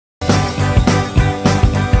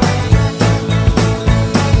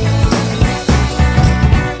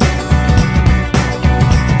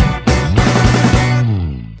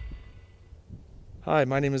Hi,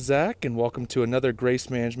 my name is Zach, and welcome to another Grace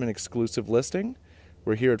Management exclusive listing.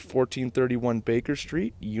 We're here at 1431 Baker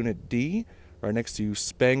Street, Unit D, right next to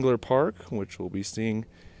Spangler Park, which we'll be seeing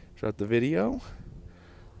throughout the video.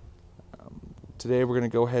 Today we're going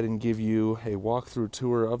to go ahead and give you a walkthrough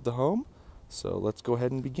tour of the home, so let's go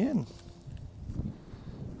ahead and begin.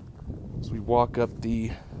 As we walk up the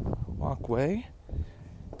walkway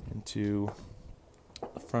into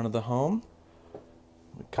the front of the home,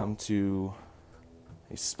 we come to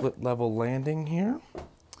a split level landing here,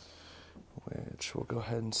 which we'll go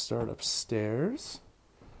ahead and start upstairs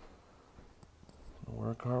and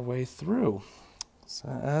work our way through. So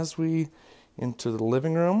as we enter the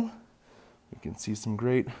living room, we can see some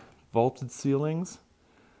great vaulted ceilings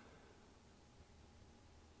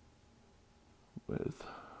with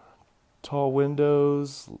tall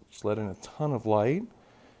windows, just letting a ton of light.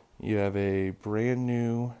 You have a brand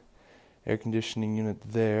new air conditioning unit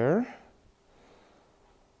there.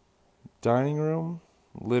 Dining room,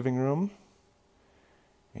 living room,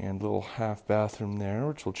 and little half bathroom there,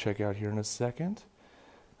 which we'll check out here in a second.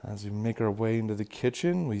 As we make our way into the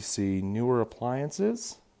kitchen, we see newer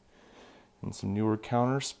appliances and some newer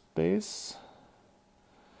counter space,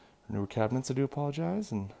 newer cabinets, I do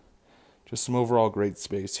apologize, and just some overall great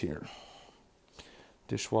space here.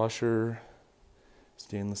 Dishwasher,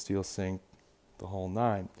 stainless steel sink, the whole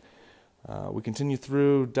nine. We continue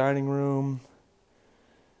through dining room,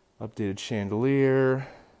 updated chandelier,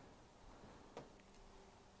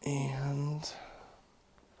 and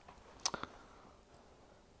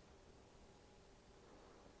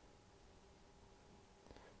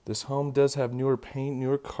this home does have newer paint,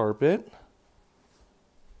 newer carpet.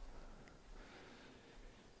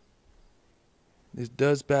 This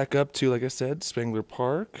does back up to, like I said, Spangler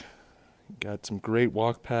Park. Got some great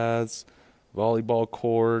walk paths, volleyball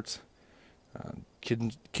court,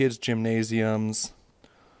 kids gymnasiums,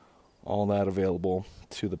 all that available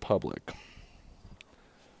to the public.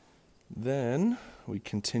 Then we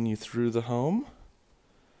continue through the home.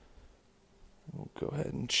 We'll go ahead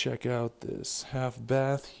and check out this half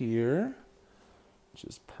bath here, which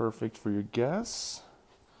is perfect for your guests.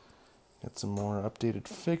 Got some more updated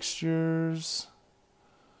fixtures,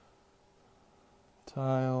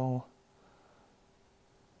 tile,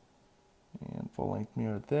 and full-length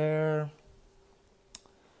mirror there.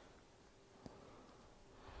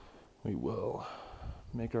 We will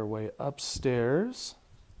make our way upstairs,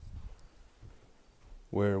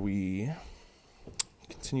 where we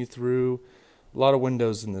continue through a lot of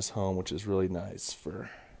windows in this home, which is really nice for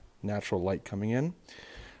natural light coming in.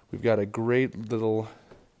 We've got a great little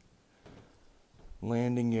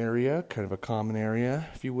landing area, kind of a common area,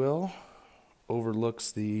 if you will.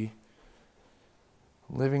 Overlooks the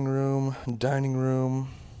living room, dining room,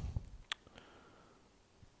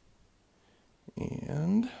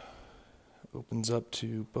 and opens up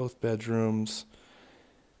to both bedrooms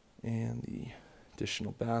and the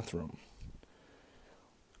additional bathroom.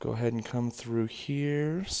 Go ahead and come through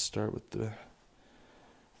here. Start with the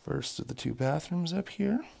first of the two bathrooms up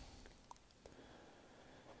here.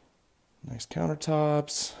 Nice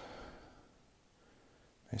countertops,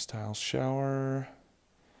 nice tile shower,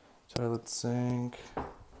 toilet sink,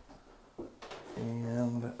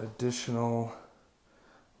 and additional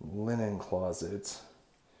linen closets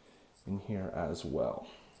in here as well.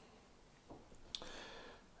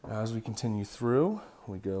 As we continue through,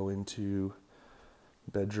 we go into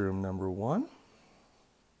bedroom number 1.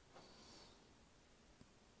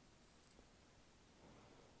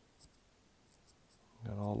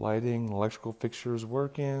 Got all lighting, electrical fixtures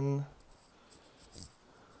working,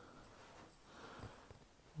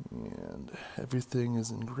 and everything is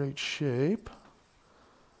in great shape.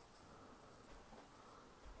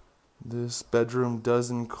 This bedroom does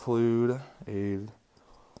include a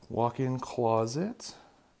walk-in closet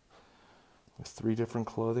with 3 different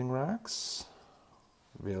clothing racks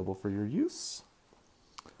available for your use.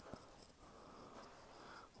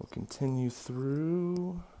 We'll continue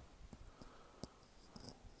through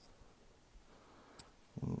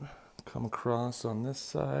and come across on this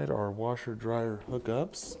side our washer dryer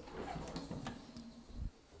hookups.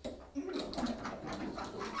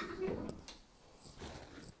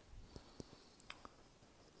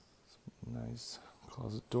 Nice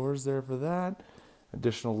closet doors there for that.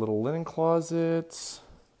 Additional little linen closets.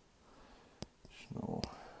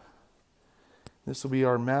 This will be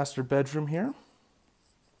our master bedroom here.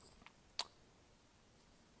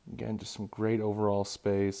 Again, just some great overall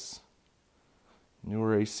space.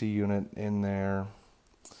 Newer AC unit in there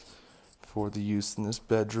for the use in this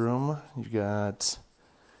bedroom. You got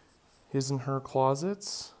his and her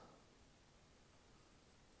closets.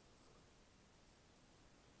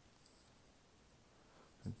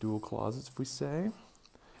 dual closets, if we say. And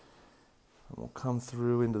we'll come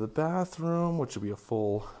through into the bathroom, which will be a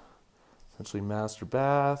full, essentially master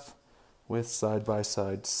bath with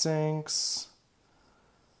side-by-side sinks.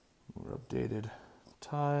 More updated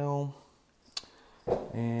tile.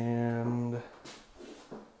 And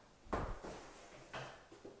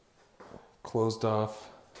closed off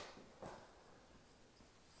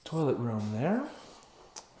toilet room there.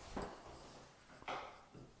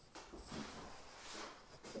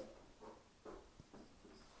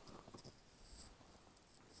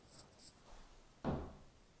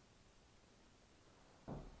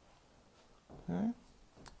 Okay.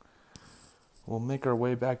 We'll make our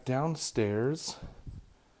way back downstairs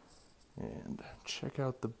and check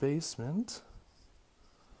out the basement.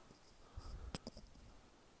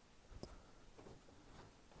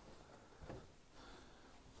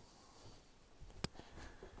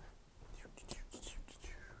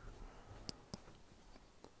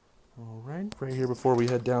 All right here before we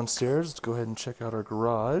head downstairs, let's go ahead and check out our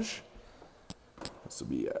garage. This will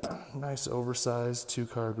be a nice oversized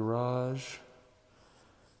 2-car garage.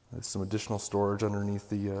 There's some additional storage underneath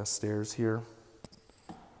the stairs here.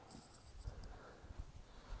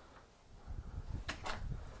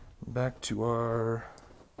 Back to our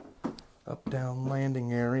up-down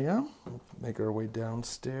landing area. We'll make our way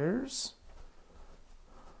downstairs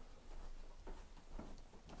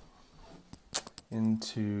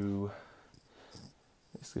into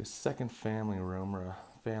basically a second family room, or a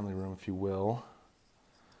family room if you will.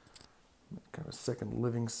 Kind of a second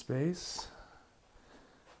living space.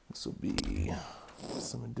 This will be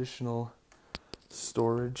some additional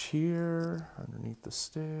storage here underneath the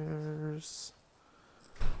stairs.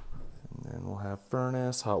 And then we'll have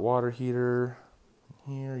furnace, hot water heater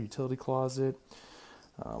here, utility closet.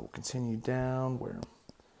 We'll continue down where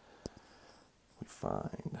we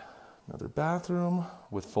find another bathroom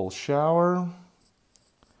with full shower.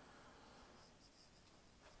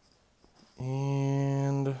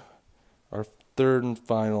 And our third and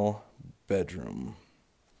final bedroom.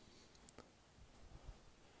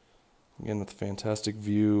 Again, with a fantastic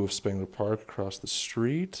view of Spangler Park across the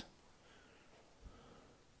street.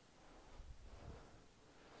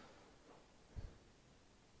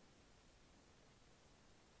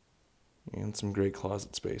 And some great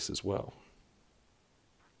closet space as well.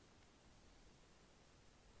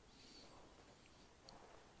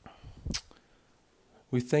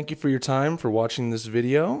 We thank you for your time for watching this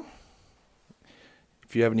video.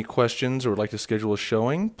 If you have any questions or would like to schedule a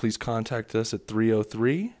showing, please contact us at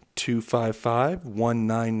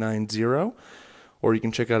 303-255-1990, or you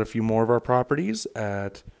can check out a few more of our properties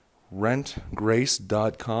at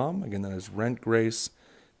rentgrace.com. Again, that is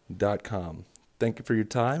rentgrace.com. Thank you for your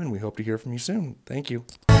time, and we hope to hear from you soon. Thank you.